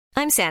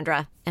I'm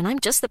Sandra, and I'm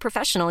just the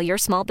professional your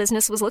small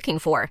business was looking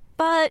for.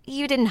 But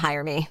you didn't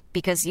hire me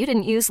because you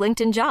didn't use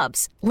LinkedIn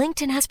Jobs.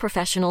 LinkedIn has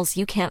professionals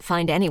you can't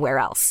find anywhere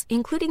else,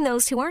 including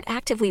those who aren't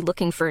actively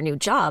looking for a new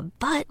job,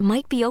 but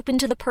might be open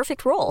to the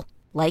perfect role,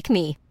 like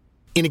me.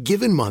 In a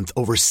given month,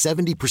 over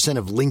 70%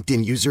 of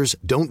LinkedIn users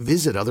don't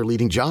visit other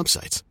leading job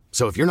sites.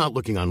 So if you're not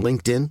looking on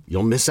LinkedIn,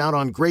 you'll miss out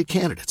on great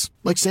candidates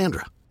like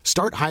Sandra.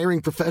 Start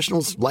hiring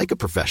professionals like a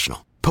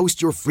professional.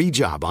 Post your free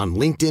job on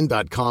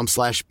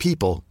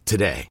linkedin.com/people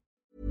today.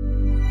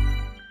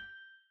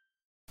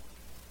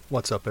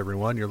 What's up,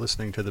 everyone? You're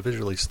listening to the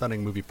Visually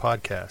Stunning Movie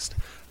Podcast,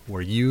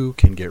 where you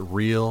can get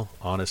real,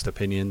 honest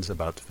opinions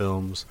about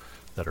films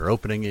that are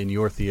opening in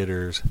your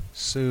theaters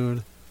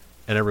soon,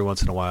 and every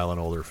once in a while an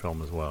older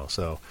film as well.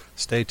 So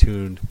stay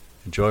tuned,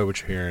 enjoy what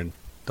you're hearing.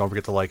 Don't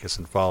forget to like us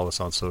and follow us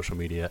on social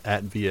media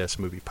at VS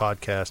Movie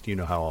Podcast. You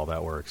know how all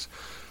that works.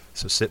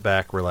 So sit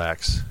back,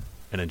 relax,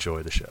 and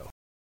enjoy the show.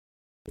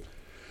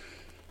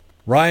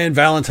 Ryan,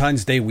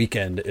 Valentine's Day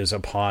weekend is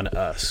upon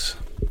us.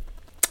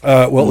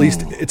 Well, at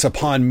least it's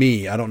upon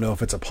me. I don't know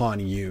if it's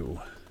upon you.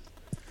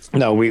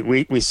 No,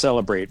 we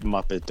celebrate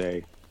Muppet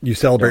Day. You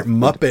celebrate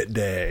Muppet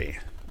Day.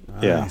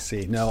 Yeah. I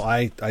see. No,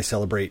 I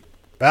celebrate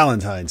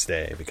Valentine's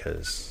Day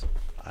because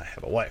I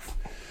have a wife.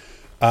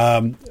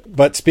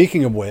 But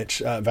speaking of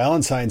which,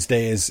 Valentine's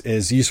Day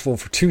is useful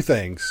for two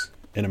things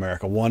in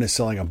America. One is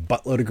selling a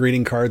buttload of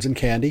greeting cards and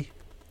candy.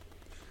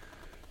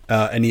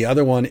 And the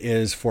other one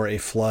is for a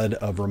flood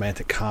of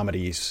romantic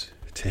comedies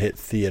to hit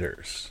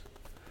theaters.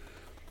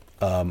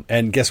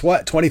 And guess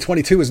what?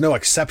 2022 is no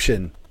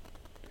exception.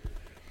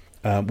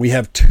 We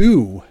have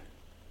two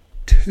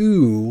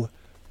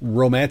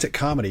romantic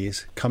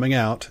comedies coming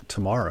out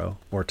tomorrow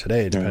or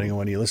today, depending on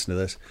when you listen to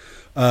this.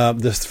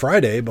 This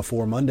Friday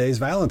before Monday's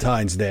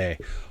Valentine's Day.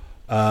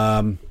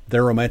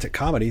 They're romantic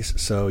comedies,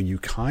 so you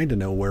kind of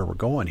know where we're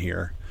going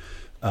here.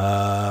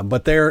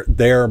 But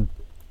they're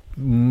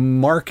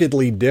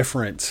markedly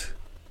different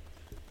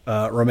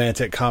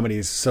romantic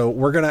comedies. So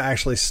we're going to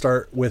actually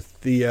start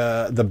with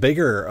the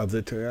bigger of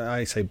the two.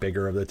 I say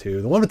bigger of the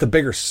two. The one with the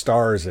bigger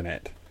stars in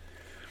it.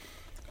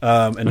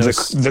 And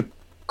the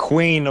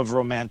queen of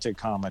romantic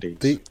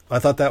comedies. I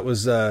thought that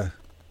was...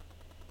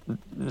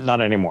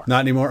 Not anymore. Not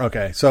anymore?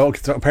 Okay. So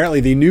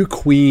apparently the new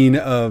queen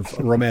of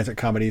romantic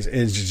comedies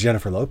is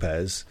Jennifer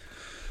Lopez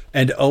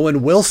and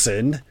Owen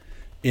Wilson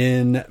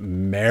in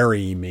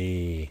Marry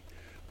Me.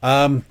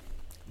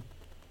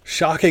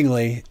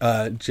 Shockingly,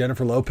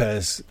 Jennifer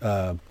Lopez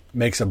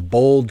makes a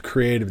bold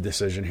creative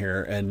decision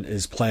here and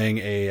is playing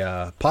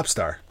a pop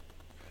star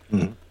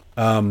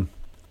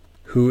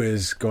who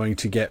is going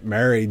to get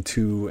married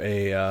to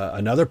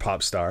another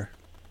pop star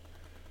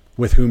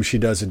with whom she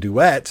does a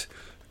duet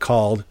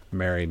called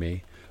Marry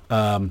Me.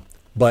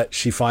 But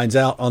she finds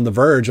out on the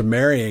verge of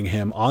marrying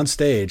him on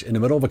stage in the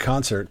middle of a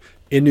concert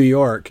in New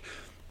York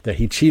that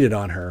he cheated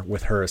on her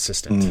with her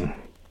assistant.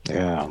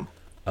 Yeah.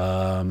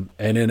 And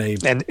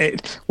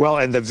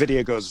the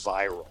video goes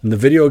viral. And the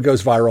video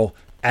goes viral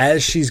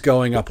as she's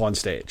going up on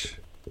stage.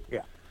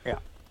 Yeah.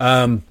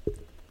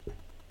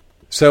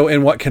 So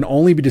in what can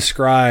only be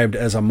described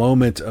as a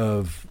moment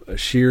of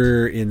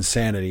sheer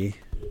insanity,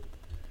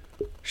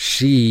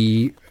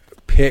 she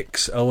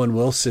picks Owen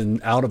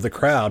Wilson out of the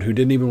crowd who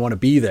didn't even want to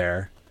be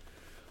there.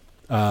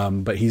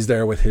 But he's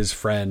there with his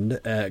friend,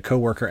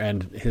 coworker,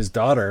 and his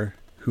daughter,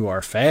 who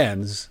are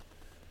fans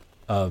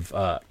of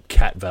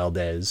Kat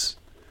Valdez,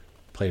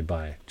 played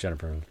by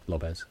Jennifer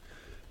Lopez.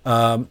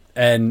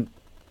 And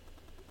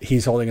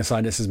he's holding a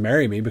sign that says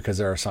 "Marry Me" because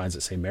there are signs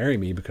that say "Marry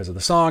Me" because of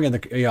the song and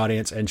the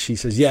audience. And she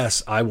says,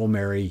 "Yes, I will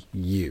marry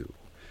you."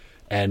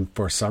 And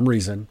for some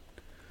reason,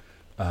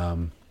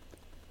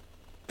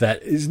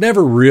 that is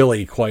never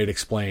really quite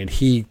explained,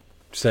 he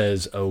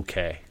says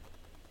okay.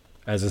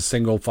 As a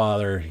single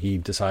father, he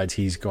decides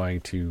he's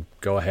going to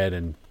go ahead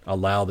and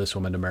allow this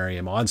woman to marry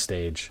him on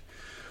stage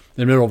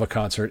in the middle of a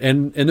concert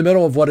and in the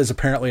middle of what is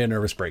apparently a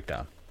nervous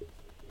breakdown.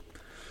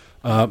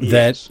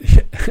 Yes.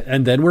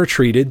 And then we're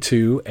treated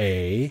to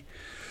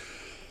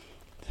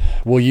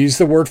we'll use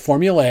the word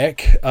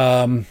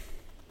formulaic,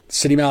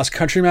 City Mouse,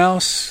 Country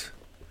Mouse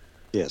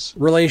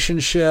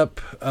relationship,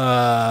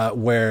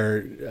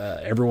 where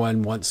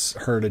everyone wants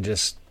her to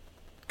just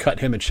cut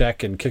him a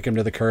check and kick him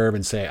to the curb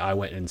and say, I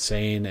went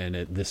insane and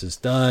this is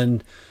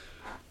done.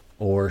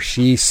 Or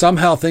she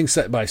somehow thinks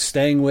that by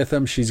staying with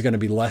him, she's going to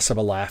be less of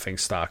a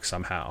laughingstock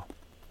somehow.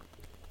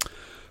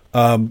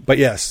 But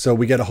yes, so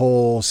we get a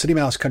whole City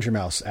Mouse, Country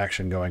Mouse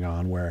action going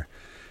on where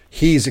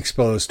he's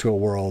exposed to a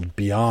world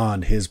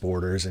beyond his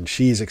borders and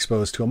she's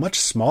exposed to a much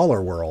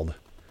smaller world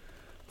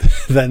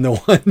than the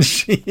one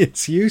she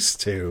is used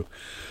to.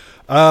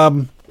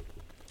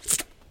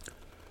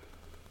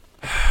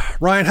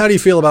 Ryan, how do you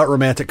feel about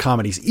romantic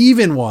comedies,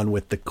 even one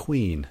with the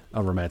queen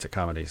of romantic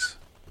comedies?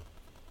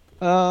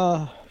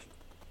 I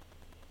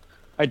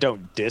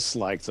don't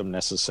dislike them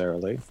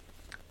necessarily.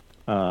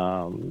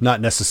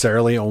 Not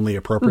necessarily, only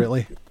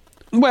appropriately.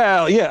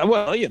 Well, yeah.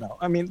 Well, you know,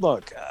 I mean,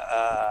 look,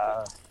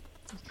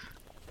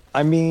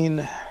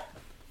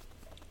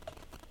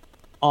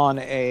 on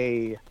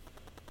a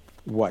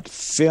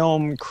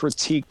film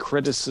critique,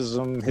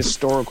 criticism,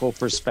 historical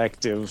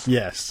perspective,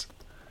 Yes.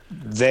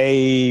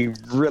 they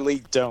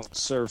really don't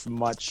serve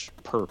much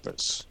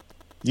purpose,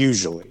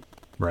 usually.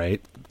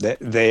 Right.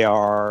 They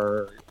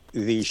are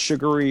the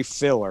sugary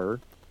filler.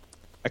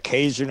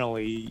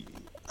 Occasionally,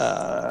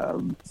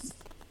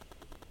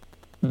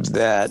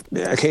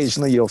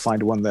 occasionally you'll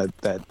find one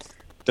that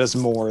does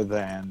more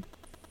than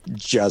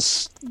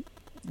just,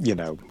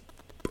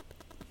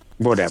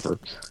 whatever.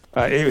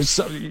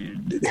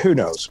 Who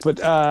knows?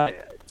 But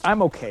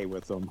I'm okay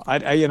with them.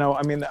 I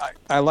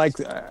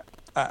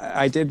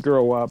did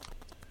grow up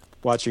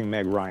watching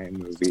Meg Ryan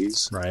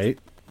movies, Right.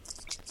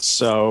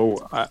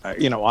 so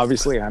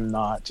obviously I'm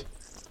not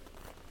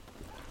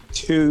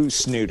too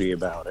snooty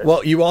about it.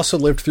 Well, you also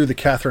lived through the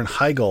Katherine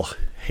Heigl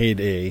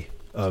heyday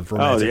of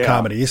romantic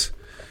comedies.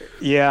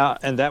 Yeah,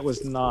 and that was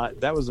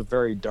a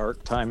very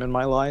dark time in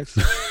my life.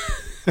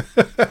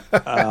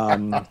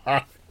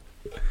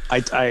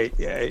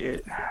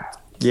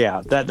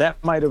 That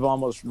might have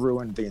almost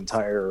ruined the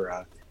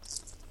entire,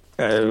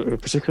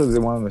 particularly the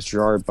one with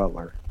Gerard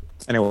Butler.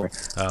 Anyway,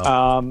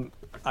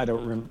 I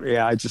don't remember.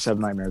 Yeah, I just have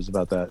nightmares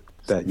about that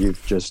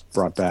you've just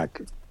brought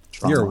back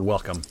trauma. You're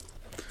welcome.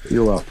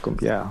 You're welcome.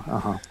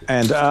 Yeah.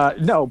 And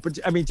no, but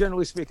I mean,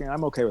 generally speaking,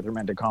 I'm okay with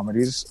romantic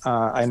comedies.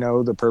 I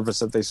know the purpose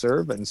that they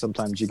serve, and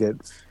sometimes you get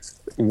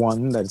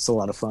one that's a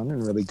lot of fun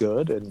and really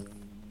good, and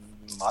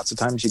lots of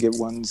times you get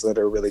ones that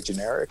are really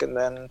generic, and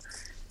then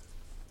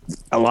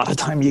a lot of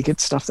time you get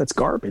stuff that's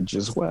garbage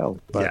as well.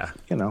 But,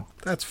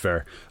 that's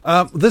fair.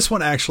 This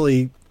one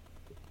actually,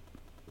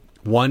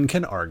 one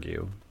can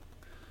argue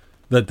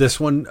that this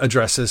one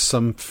addresses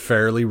some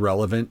fairly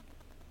relevant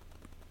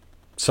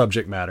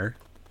subject matter.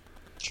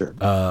 Sure.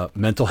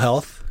 Mental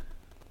health,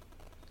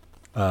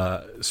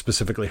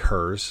 specifically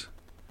hers.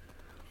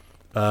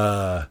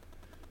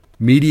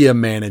 Media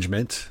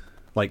management,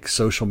 like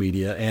social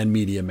media and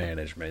media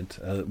management,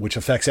 which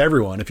affects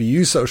everyone. If you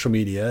use social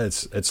media,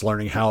 it's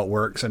learning how it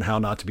works and how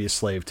not to be a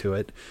slave to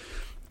it.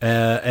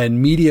 And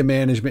media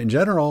management in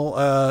general,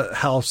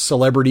 how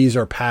celebrities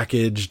are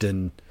packaged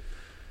and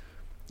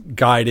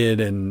guided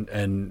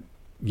and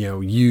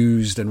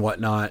used and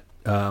whatnot.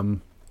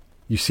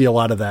 You see a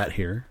lot of that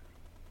here.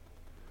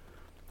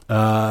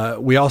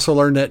 We also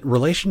learned that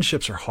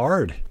relationships are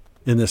hard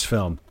in this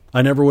film.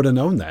 I never would have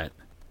known that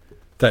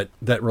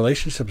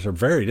relationships are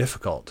very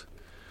difficult.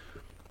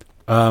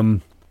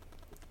 And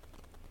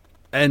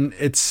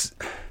it's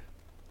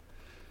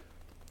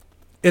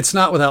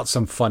not without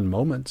some fun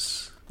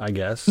moments, I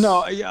guess.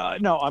 No,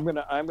 I'm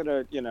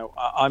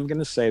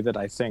gonna say that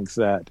I think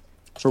that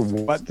for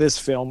what this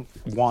film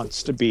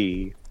wants to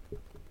be,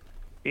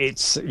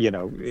 it's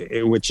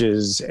which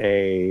is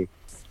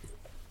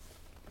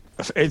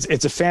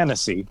it's a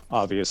fantasy,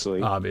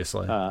 obviously.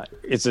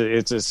 It's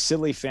a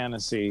silly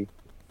fantasy,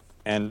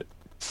 and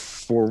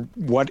for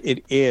what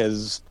it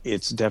is,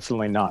 it's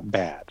definitely not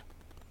bad.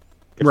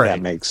 If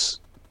that makes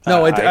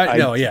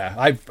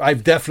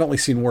I've definitely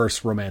seen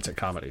worse romantic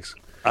comedies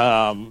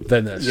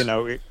than this.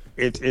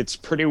 It's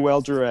pretty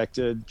well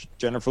directed.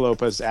 Jennifer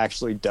Lopez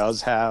actually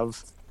does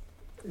have,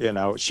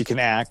 she can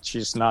act.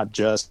 She's not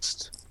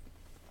just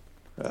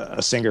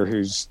a singer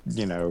who's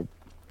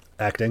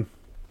acting.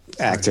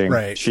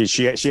 Right.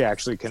 She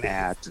actually can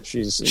act.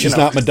 She's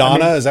not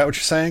Madonna. Is that what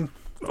you're saying?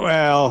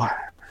 Well,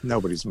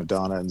 nobody's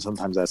Madonna, and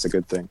sometimes that's a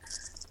good thing.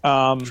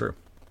 True.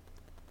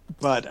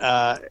 But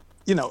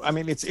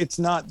it's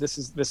not. This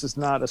is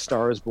not A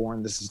Star Is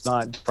Born. This is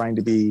not trying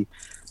to be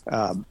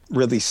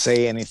really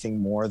say anything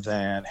more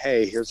than,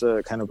 hey, here's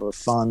a kind of a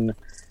fun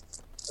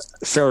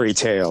fairy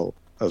tale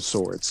of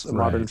sorts, a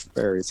modern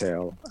fairy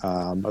tale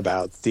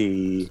about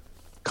the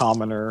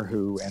commoner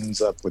who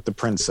ends up with the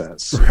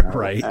princess,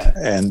 right?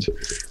 And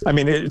I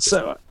mean,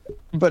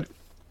 but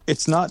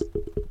it's not.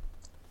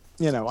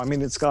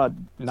 It's got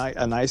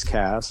a nice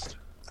cast.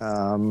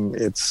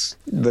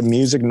 The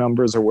music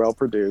numbers are well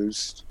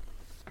produced.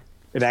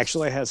 It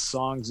actually has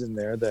songs in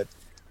there that,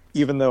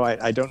 even though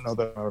I don't know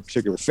that I'm a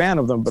particular fan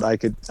of them, but I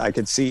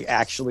could see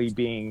actually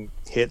being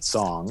hit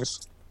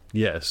songs.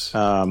 Yes.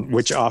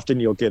 Which often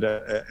you'll get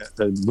a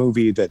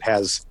movie that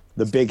has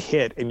the big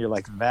hit, and you're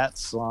like, that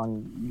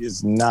song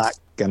is not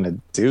going to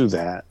do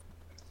that.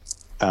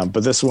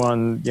 But this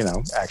one,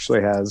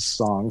 actually has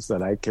songs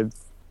that I could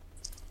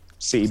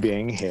see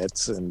being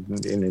hits, and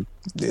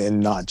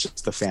not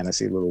just the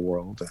fantasy little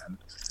world.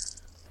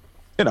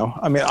 And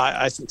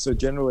I think so.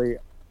 Generally,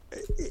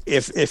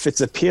 if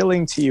it's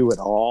appealing to you at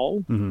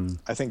all,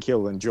 I think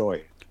you'll enjoy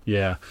it.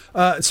 Yeah.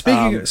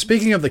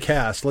 Speaking of the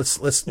cast,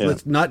 let's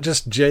not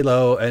just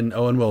J-Lo and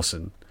Owen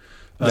Wilson.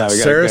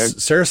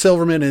 Sarah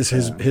Silverman is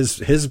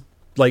his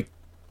like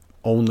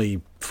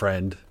only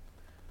friend,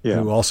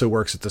 who also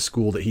works at the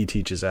school that he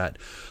teaches at.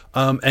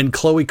 And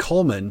Chloe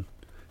Coleman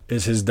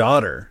is his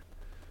daughter.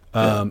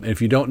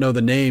 If you don't know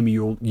the name,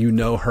 you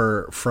know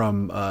her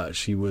from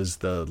she was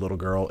the little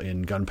girl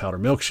in Gunpowder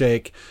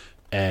Milkshake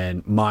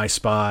and My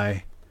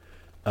Spy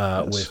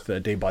with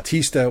Dave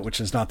Bautista,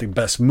 which is not the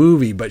best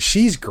movie, but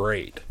she's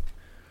great.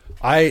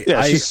 I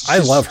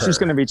love her. She's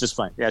going to be just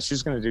fine. Yeah,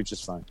 she's going to do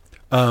just fine.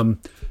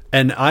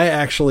 And I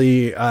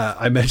actually,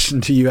 I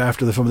mentioned to you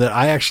after the film that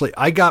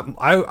I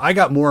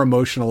got more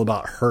emotional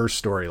about her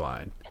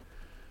storyline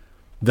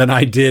than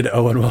I did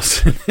Owen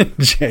Wilson and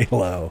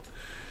J-Lo.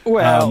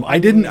 Well, I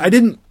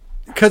didn't,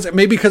 because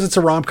it's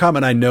a rom-com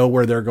and I know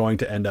where they're going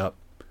to end up.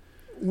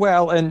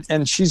 Well,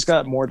 and she's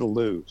got more to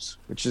lose,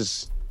 which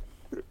is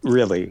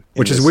really,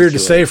 which is weird to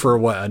say for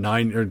a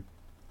 9 or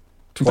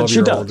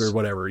 12-year-old or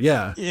whatever.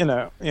 Yeah. You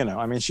know,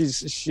 I mean,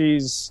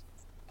 she's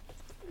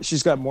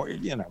got more,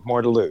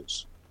 more to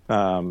lose.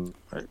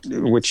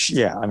 Which,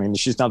 yeah, I mean,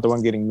 she's not the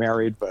one getting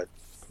married, but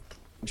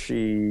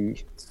I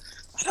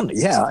don't know.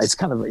 Yeah, it's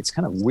kind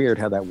of weird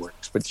how that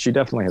works, but she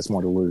definitely has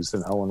more to lose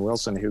than Owen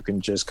Wilson, who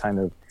can just kind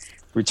of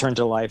return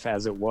to life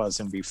as it was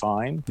and be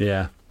fine.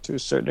 Yeah. To a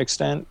certain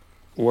extent.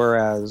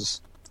 Whereas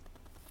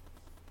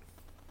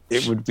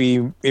it would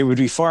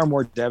be far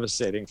more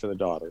devastating for the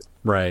daughter.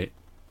 Right.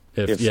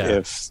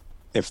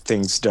 If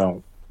things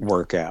don't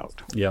work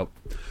out. Yep.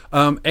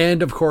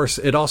 And of course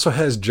it also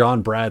has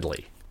John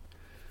Bradley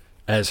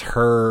as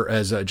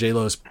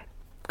J-Lo's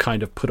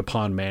kind of put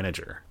upon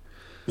manager.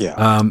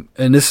 Yeah.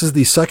 And this is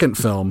the second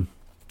film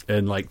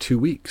in like 2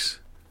 weeks.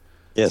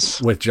 Yes.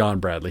 With John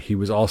Bradley. He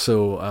was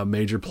also a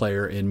major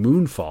player in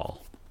Moonfall.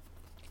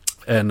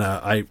 And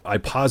I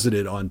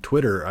posited on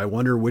Twitter, I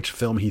wonder which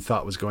film he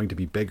thought was going to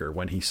be bigger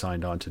when he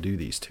signed on to do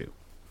these two.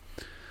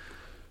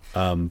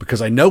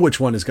 Because I know which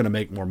one is going to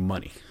make more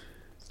money.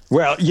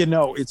 Well,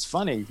 it's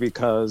funny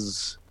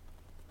because,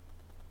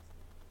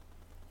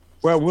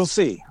 well, we'll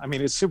see. I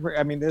mean, it's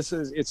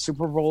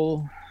Super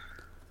Bowl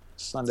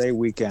Sunday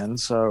weekend.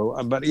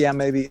 So, but yeah,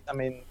 maybe, I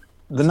mean,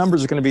 the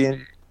numbers are going to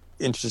be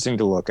interesting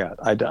to look at.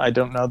 I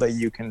don't know that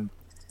you can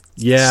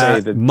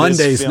say that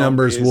Monday's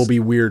numbers will be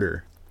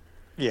weirder.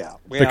 Yeah,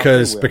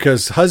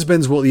 because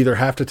husbands will either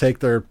have to take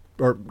their,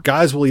 or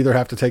guys will either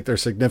have to take their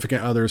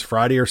significant others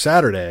Friday or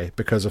Saturday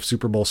because of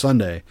Super Bowl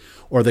Sunday,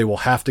 or they will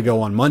have to go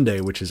on Monday,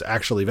 which is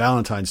actually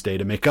Valentine's Day,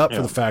 to make up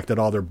for the fact that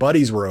all their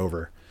buddies were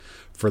over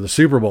for the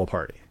Super Bowl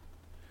party.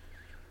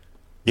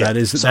 Yeah,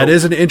 that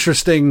is an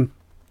interesting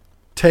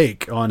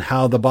take on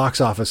how the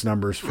box office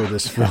numbers for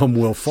this film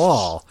will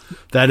fall.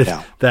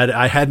 That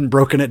I hadn't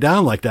broken it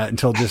down like that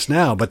until just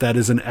now, but that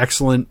is an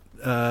excellent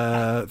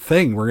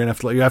thing. We're gonna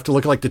you have to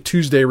look at like the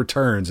Tuesday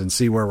returns and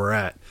see where we're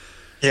at.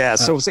 Yeah.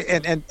 So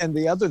and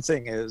the other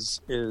thing is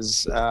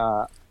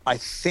I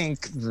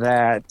think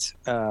that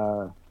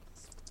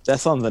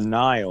Death on the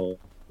Nile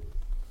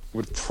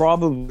would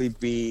probably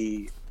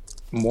be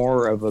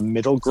more of a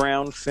middle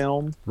ground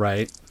film,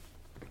 right?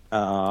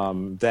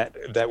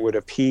 That would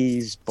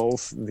appease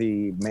both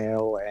the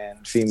male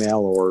and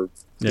female, or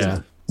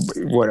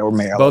or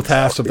male, both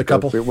halves of the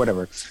couple,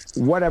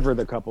 whatever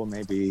the couple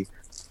may be.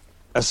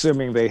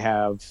 Assuming they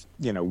have,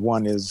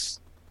 one is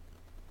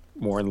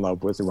more in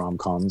love with the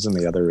rom-coms and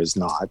the other is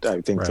not.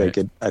 I think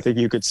I think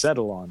you could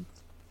settle on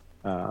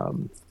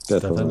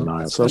Death on the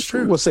Nile. So that's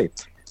true. We'll see.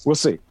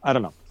 I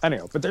don't know.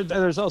 Anyway, but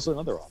there's also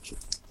another option.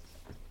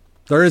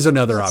 There is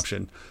another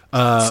option.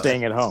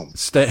 Staying at home.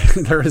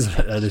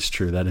 That is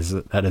true. That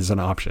is an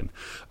option.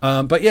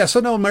 But yeah,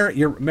 so no,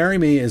 Marry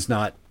Me is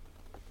not.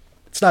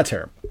 It's not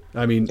terrible.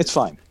 I mean, it's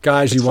fine.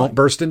 Guys, you won't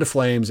burst into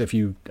flames if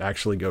you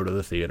actually go to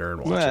the theater and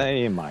watch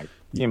it.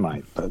 You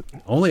might, but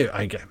only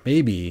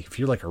maybe if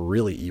you're like a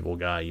really evil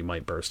guy, you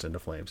might burst into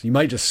flames. You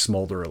might just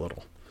smolder a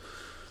little.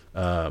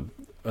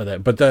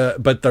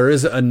 But there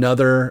is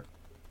another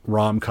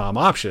rom-com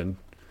option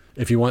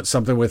if you want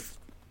something with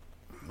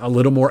a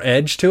little more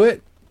edge to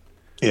it.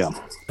 Yeah.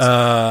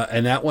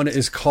 And that one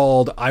is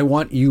called I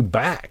Want You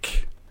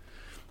Back.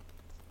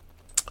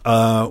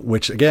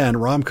 Which again,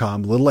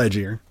 rom-com, a little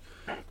edgier.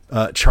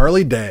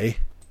 Charlie Day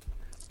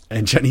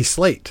and Jenny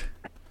Slate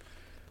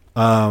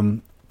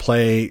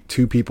play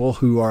two people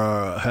who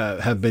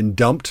have been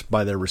dumped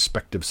by their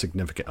respective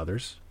significant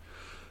others,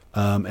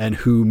 and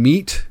who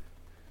meet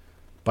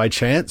by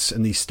chance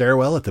in the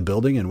stairwell at the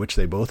building in which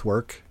they both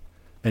work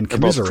and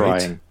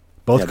commiserate.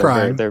 Both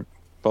crying. They're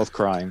both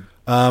crying.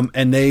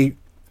 And they,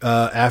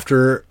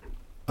 after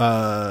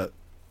a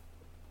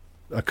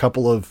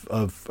couple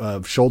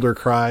of shoulder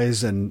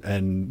cries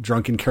and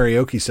drunken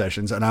karaoke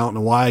sessions, and I don't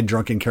know why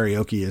drunken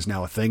karaoke is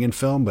now a thing in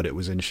film, but it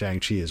was in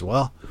Shang-Chi as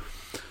well.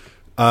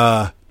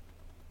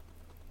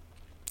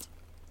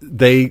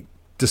 They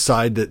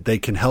decide that they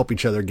can help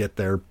each other get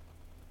the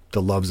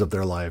loves of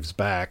their lives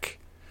back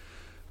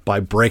by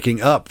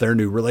breaking up their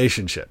new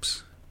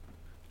relationships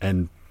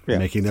and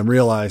making them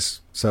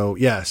realize. So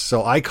yes,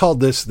 so I called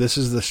this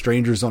is the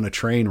Strangers on a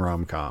Train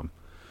rom-com,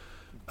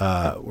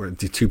 where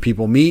the two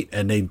people meet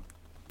and they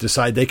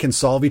decide they can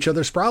solve each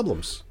other's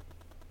problems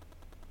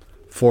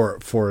for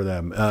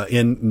them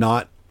in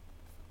not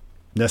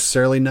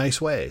necessarily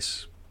nice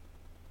ways,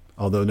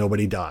 although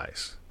nobody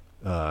dies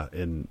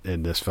in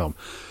this film.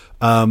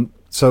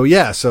 So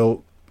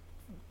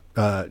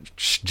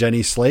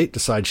Jenny Slate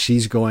decides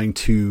she's going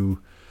to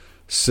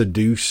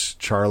seduce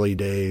Charlie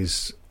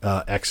Day's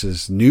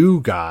ex's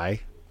new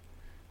guy,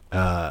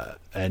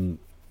 and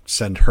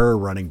send her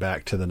running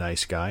back to the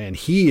nice guy, and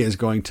he is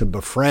going to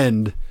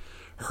befriend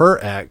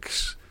her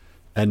ex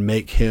and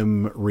make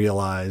him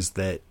realize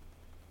that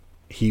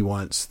he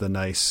wants the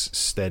nice,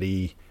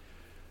 steady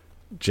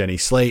Jenny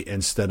Slate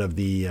instead of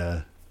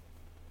the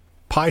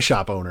pie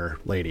shop owner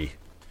lady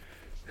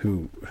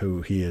who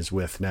he is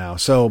with now.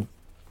 So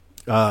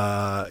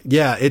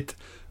it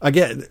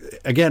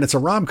again it's a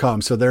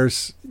rom-com, so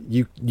there's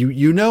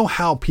you know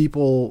how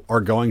people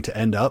are going to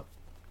end up,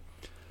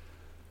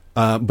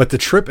 but the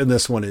trip in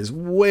this one is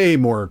way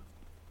more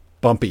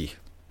bumpy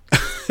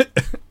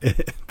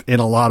in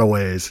a lot of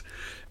ways,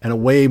 and a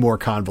way more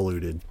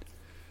convoluted,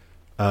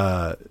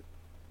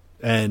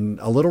 and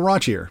a little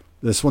raunchier.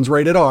 This one's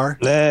rated R.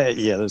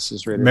 This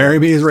is rated Marry R.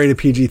 Me is rated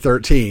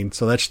PG-13,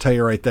 so that should tell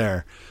you right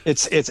there.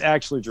 It's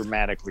actually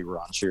dramatically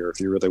raunchier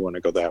if you really want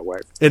to go that way.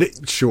 It is.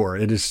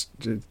 It's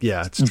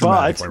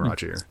dramatically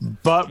raunchier.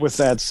 But with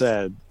that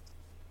said,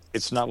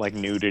 it's not like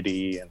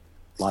nudity and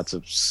lots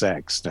of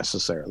sex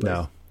necessarily.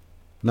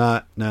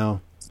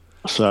 No.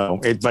 So,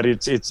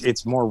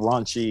 it's more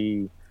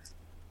raunchy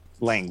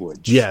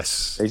language.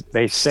 Yes.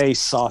 They say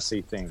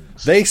saucy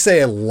things. They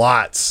say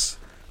lots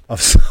of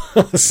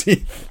saucy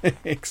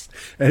things.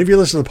 And if you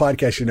listen to the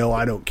podcast, you know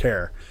I don't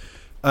care.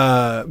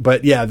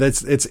 But yeah,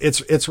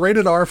 it's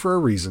rated R for a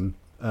reason.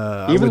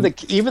 Even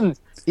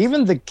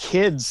the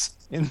kids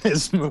in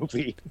this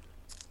movie.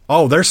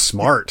 Oh, they're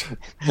smart.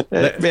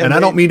 And I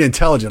don't mean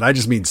intelligent. I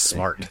just mean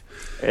smart.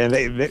 And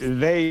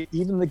they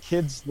even the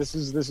kids. This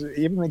is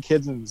even the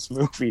kids in this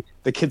movie.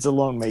 The kids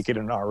alone make it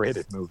an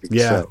R-rated movie.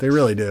 Yeah, so. They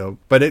really do.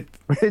 But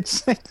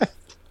it's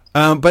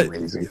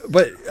crazy.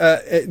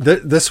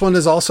 This one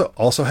is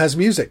also has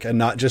music and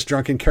not just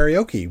drunken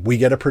karaoke. We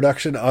get a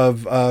production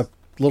of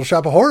Little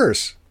Shop of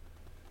Horrors.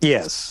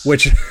 Yes,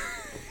 which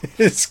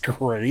is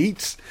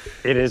great.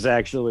 It is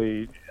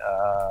actually.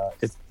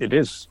 It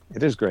is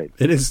great.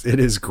 It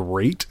is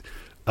great.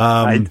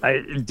 I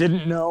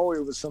didn't know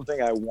it was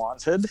something I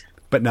wanted,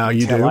 but now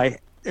you do.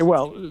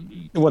 Well,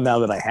 now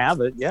that I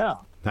have it, yeah.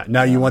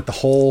 Now you want the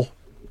whole.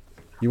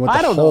 You want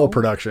the whole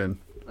production.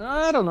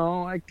 I don't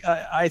know.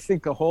 I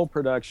think the whole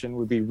production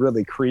would be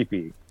really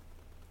creepy.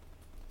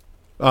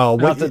 Oh,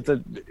 not that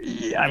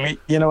I mean,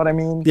 you know what I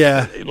mean?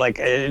 Yeah. Like,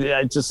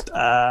 I just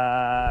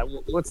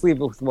let's leave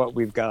it with what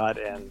we've got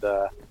and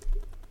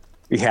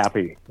be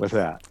happy with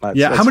that.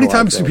 How many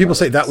times do people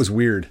say that was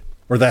weird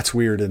or that's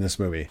weird in this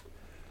movie?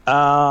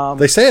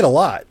 They say it a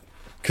lot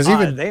because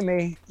even they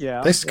may,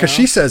 yeah, because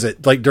she says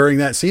it like during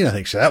that scene. I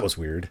think that was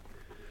weird.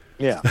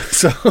 Yeah.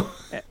 So.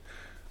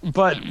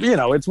 But,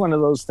 it's one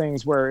of those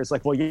things where it's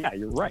like, well, yeah,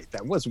 you're right.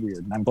 That was weird.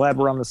 And I'm glad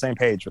we're on the same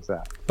page with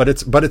that. But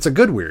it's a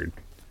good weird.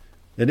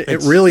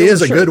 It really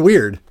is a good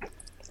weird.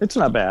 It's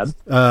not bad.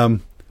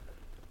 Until,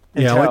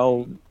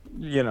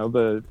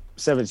 the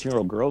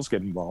 17-year-old girls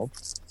get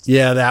involved.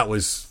 Yeah, that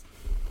was...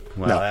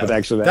 Well, no, but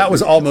actually that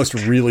was almost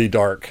really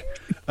dark.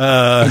 So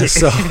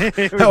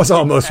that was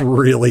almost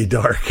really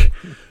dark.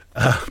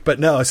 But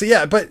no, so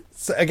yeah, but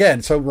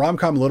again, so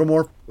rom-com a little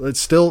more, it's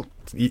still,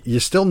 you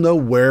still know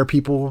where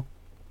people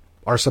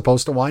are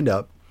supposed to wind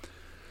up.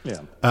 Yeah.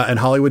 And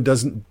Hollywood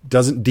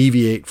doesn't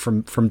deviate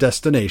from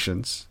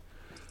destinations.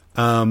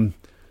 But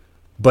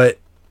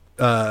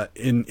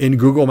in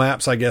Google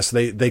Maps, I guess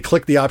they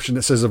click the option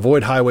that says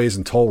avoid highways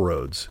and toll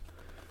roads.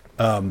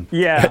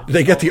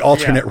 They get the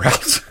alternate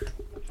routes.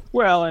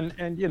 Well, and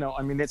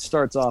it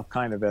starts off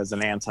kind of as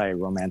an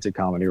anti-romantic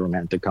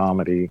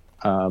comedy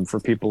for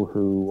people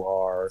who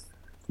are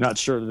not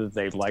sure that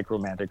they like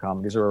romantic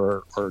comedies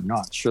or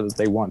not sure that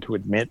they want to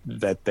admit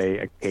that they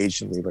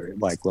occasionally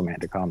like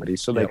romantic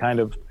comedies. So they kind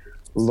of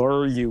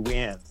lure you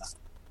in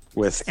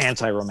with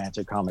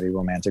anti-romantic comedy,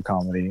 romantic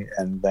comedy,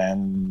 and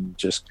then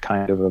just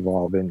kind of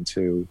evolve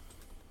into,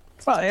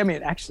 well, I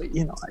mean, actually,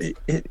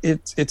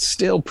 it's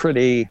still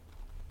pretty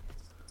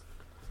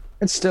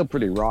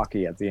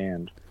rocky at the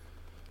end.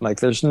 Like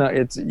there's no,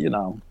 it's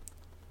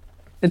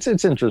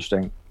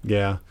interesting.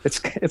 Yeah.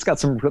 It's got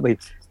some really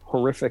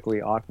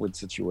horrifically awkward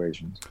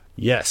situations.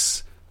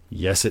 Yes,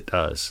 it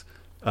does.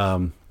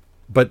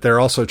 But they're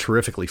also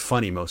terrifically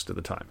funny most of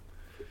the time.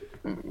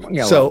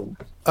 Yeah, So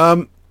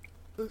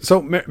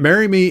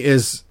Marry Me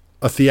is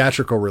a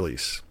theatrical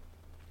release.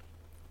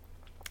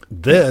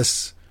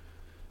 This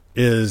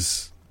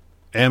is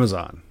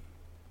Amazon.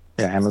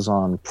 Yeah,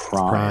 Amazon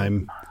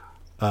Prime.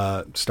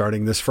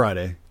 Starting this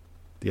Friday,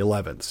 the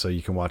 11th. So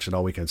you can watch it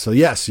all weekend. So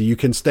yes, you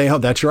can stay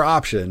home. That's your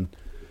option.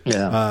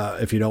 Yeah.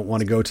 If you don't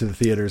want to go to the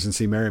theaters and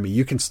see Marry Me,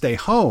 you can stay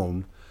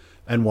home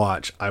and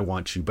watch I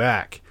Want You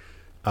Back.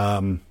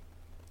 I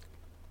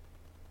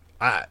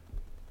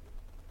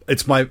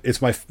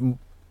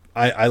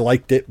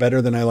liked it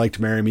better than I liked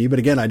Marry Me, but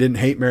again, I didn't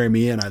hate Marry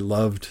Me, and I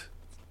loved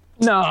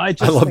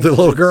the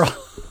little girl.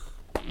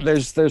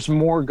 There's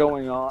more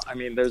going on. I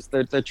mean,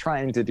 they're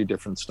trying to do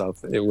different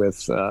stuff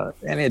with,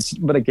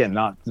 but again,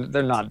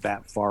 they're not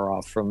that far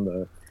off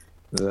from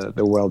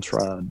the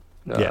well-trod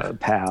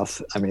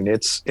path. I mean,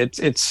 it's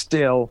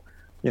still,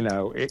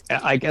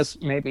 I guess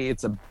maybe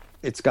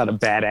it's got a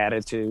bad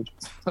attitude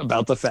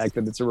about the fact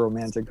that it's a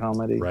romantic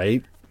comedy,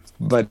 right?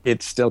 but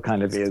it still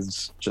kind of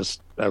is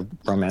just a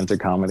romantic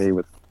comedy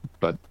with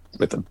a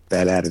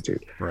bad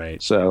attitude.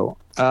 Right. So,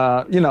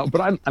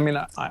 but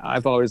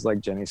I've always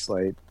liked Jenny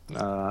Slate.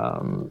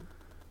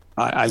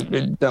 I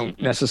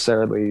don't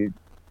necessarily.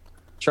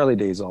 Charlie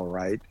Day's all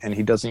right, and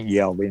he doesn't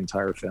yell the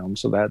entire film,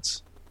 so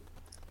that's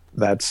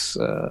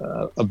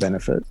a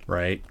benefit.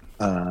 Right.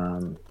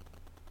 Not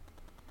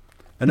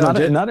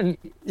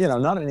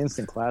an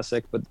instant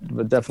classic,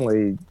 but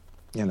definitely,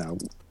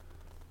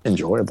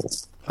 enjoyable.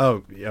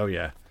 Oh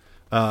yeah.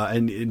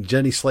 And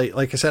Jenny Slate,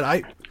 like I said,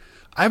 I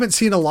haven't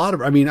seen a lot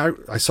of. I mean,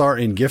 I saw her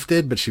in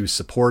Gifted, but she was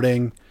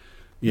supporting.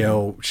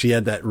 She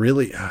had that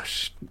really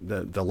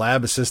the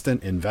lab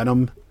assistant in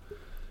Venom.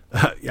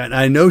 And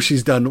I know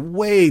she's done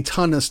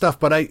ton of stuff,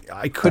 but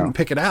I couldn't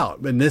pick it out.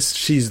 And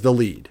she's the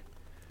lead.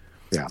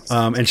 Yeah.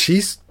 And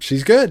she's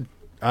good.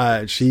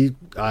 I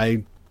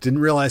didn't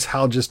realize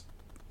how just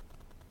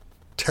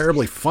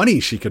terribly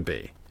funny she could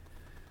be.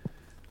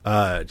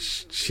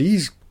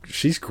 She's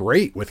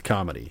great with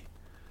comedy.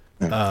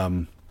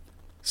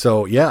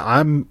 So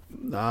yeah,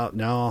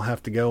 now I'll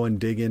have to go and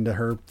dig into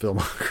her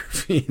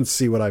filmography and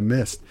see what I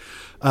missed.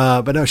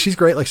 But no, she's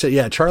great. Like I said,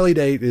 yeah, Charlie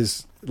Day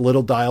is a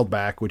little dialed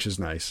back, which is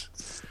nice.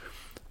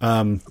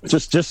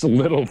 Just a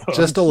little, though.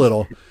 Just a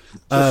little.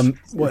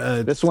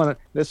 This one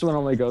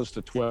only goes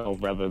to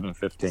 12 rather than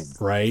 15.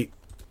 Right.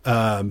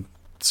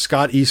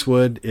 Scott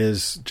Eastwood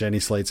is Jenny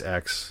Slate's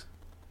ex.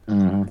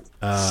 Mm-hmm.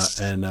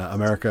 And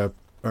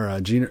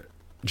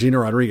Gina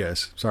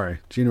Rodriguez. Sorry,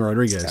 Gina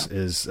Rodriguez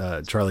is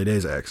Charlie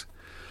Day's ex.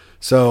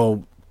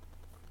 So,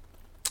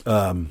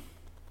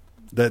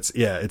 it's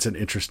an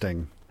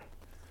interesting.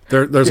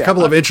 There's a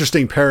couple of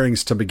interesting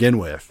pairings to begin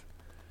with,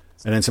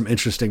 and then some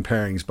interesting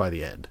pairings by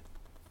the end.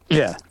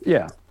 Yeah.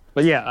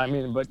 But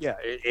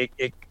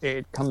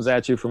it comes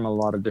at you from a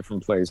lot of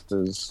different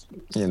places,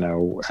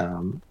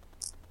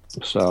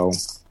 so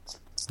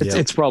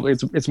it's probably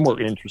more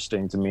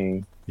interesting to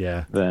me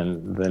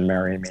than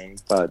Marry Me.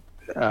 But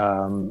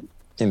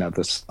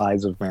the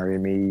size of Marry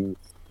Me,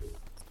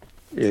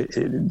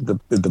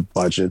 the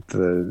budget,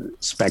 the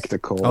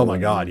spectacle, oh my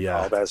God,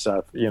 all that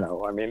stuff,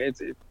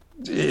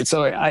 it's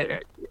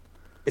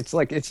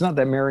like, it's not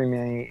that Marry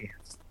Me,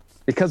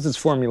 because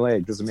it's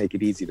formulaic, doesn't make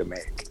it easy to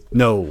make.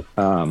 No.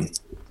 And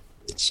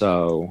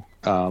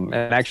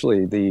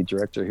actually the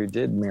director who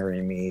did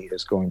Marry Me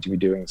is going to be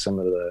doing some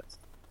of the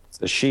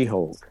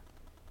She-Hulk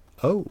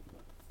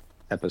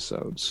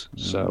episodes.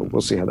 So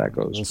we'll see how that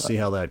goes. We'll see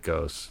how that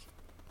goes.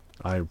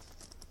 I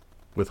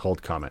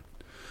withhold comment.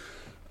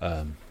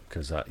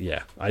 Cause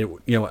I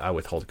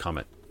withhold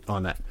comment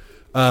on that.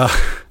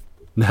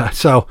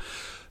 So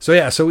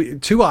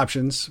two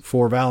options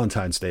for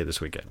Valentine's Day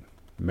this weekend.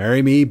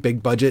 Marry Me,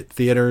 big budget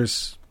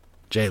theaters,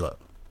 J-Lo.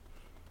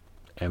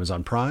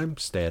 Amazon Prime,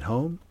 Stay at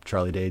Home,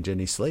 Charlie Day,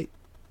 Jenny Slate,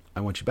 I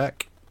Want You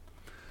Back.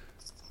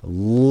 A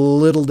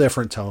little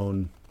different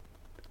tone,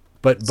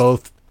 but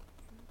both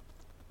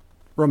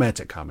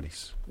romantic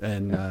comedies.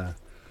 And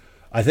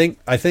I think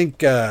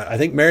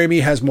Marry Me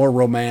has more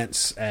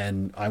romance,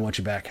 and I Want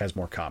You Back has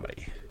more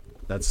comedy.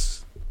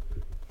 That's,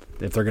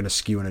 if they're going to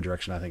skew in a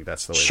direction, I think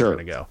that's the way they're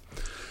going to go.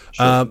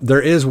 Sure.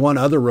 There is one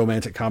other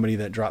romantic comedy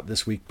that dropped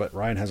this week, but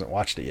Ryan hasn't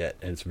watched it yet.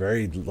 It's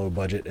very low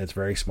budget. It's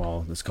very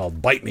small. It's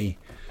called Bite Me,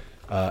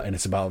 and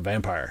it's about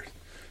vampires.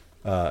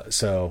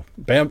 So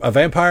a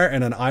vampire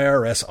and an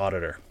IRS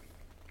auditor.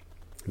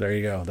 There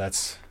you go.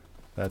 That's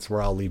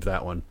where I'll leave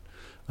that one.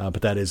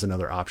 But that is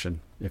another option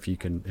if you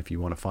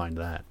want to find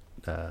that.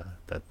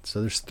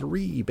 So there's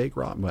three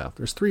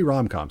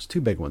rom-coms,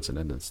 two big ones and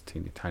then this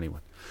tiny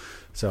one.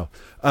 So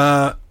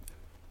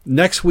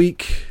next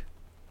week,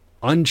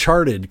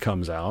 Uncharted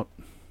comes out.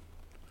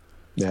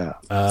 Yeah.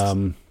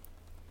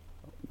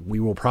 We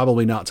will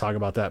probably not talk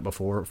about that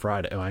before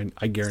Friday.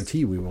 I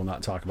guarantee we will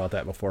not talk about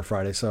that before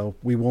Friday. So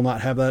we will not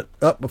have that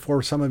up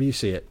before some of you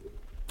see it.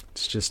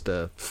 It's just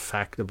a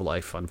fact of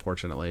life,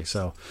 unfortunately.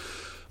 So,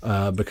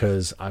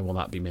 because I will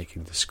not be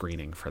making the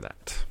screening for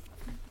that.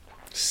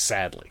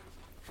 Sadly.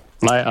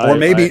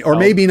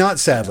 Maybe not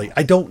sadly.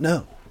 I don't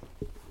know.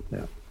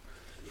 Yeah.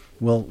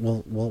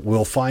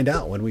 We'll find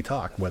out when we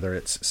talk whether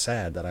it's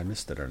sad that I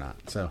missed it or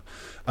not. So,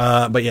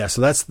 so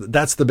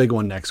that's the big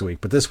one next week.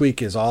 But this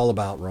week is all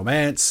about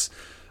romance,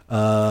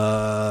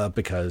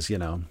 because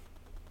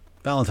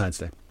Valentine's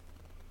Day,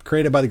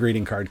 created by the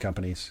greeting card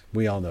companies.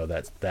 We all know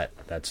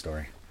that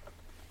story.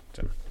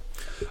 So,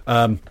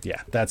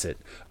 that's it.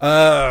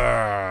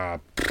 I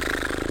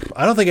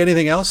don't think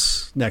anything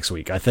else next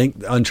week. I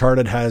think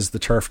Uncharted has the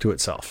turf to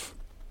itself.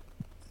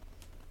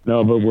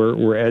 No, but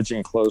we're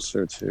edging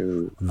closer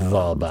to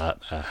the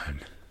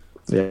Batman.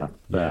 Yeah.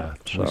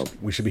 So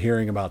we should be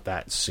hearing about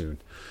that soon,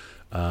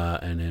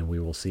 and then we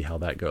will see how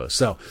that goes.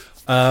 So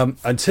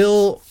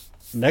until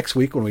next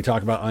week when we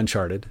talk about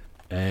Uncharted,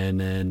 and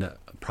then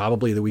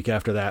probably the week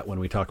after that when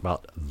we talk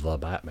about the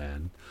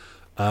Batman.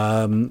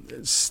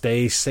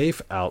 Stay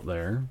safe out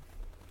there.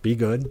 Be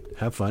good.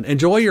 Have fun.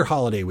 Enjoy your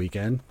holiday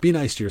weekend. Be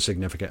nice to your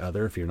significant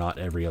other if you're not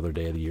every other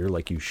day of the year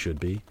like you should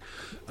be.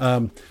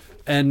 And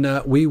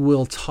we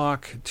will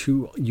talk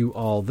to you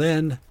all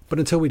then. But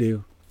until we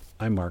do,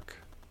 I'm Mark.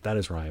 That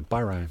is Ryan.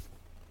 Bye, Ryan.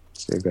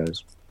 See you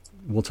guys.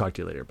 We'll talk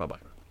to you later. Bye-bye.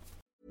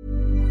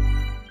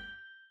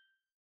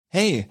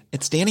 Hey,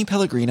 it's Danny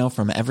Pellegrino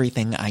from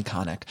Everything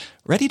Iconic.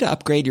 Ready to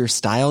upgrade your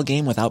style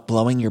game without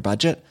blowing your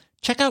budget?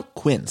 Check out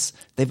Quince.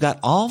 They've got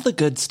all the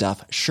good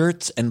stuff,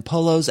 shirts and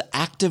polos,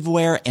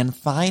 activewear, and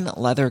fine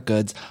leather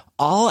goods,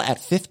 all at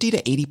 50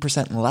 to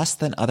 80% less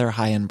than other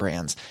high-end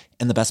brands.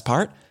 And the best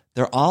part?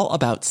 They're all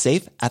about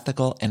safe,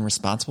 ethical, and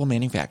responsible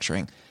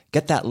manufacturing.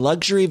 Get that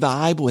luxury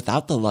vibe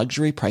without the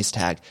luxury price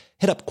tag.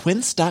 Hit up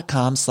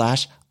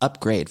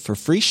quince.com/upgrade for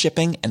free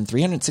shipping and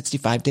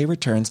 365-day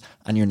returns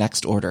on your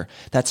next order.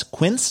 That's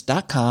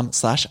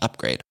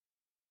quince.com/upgrade.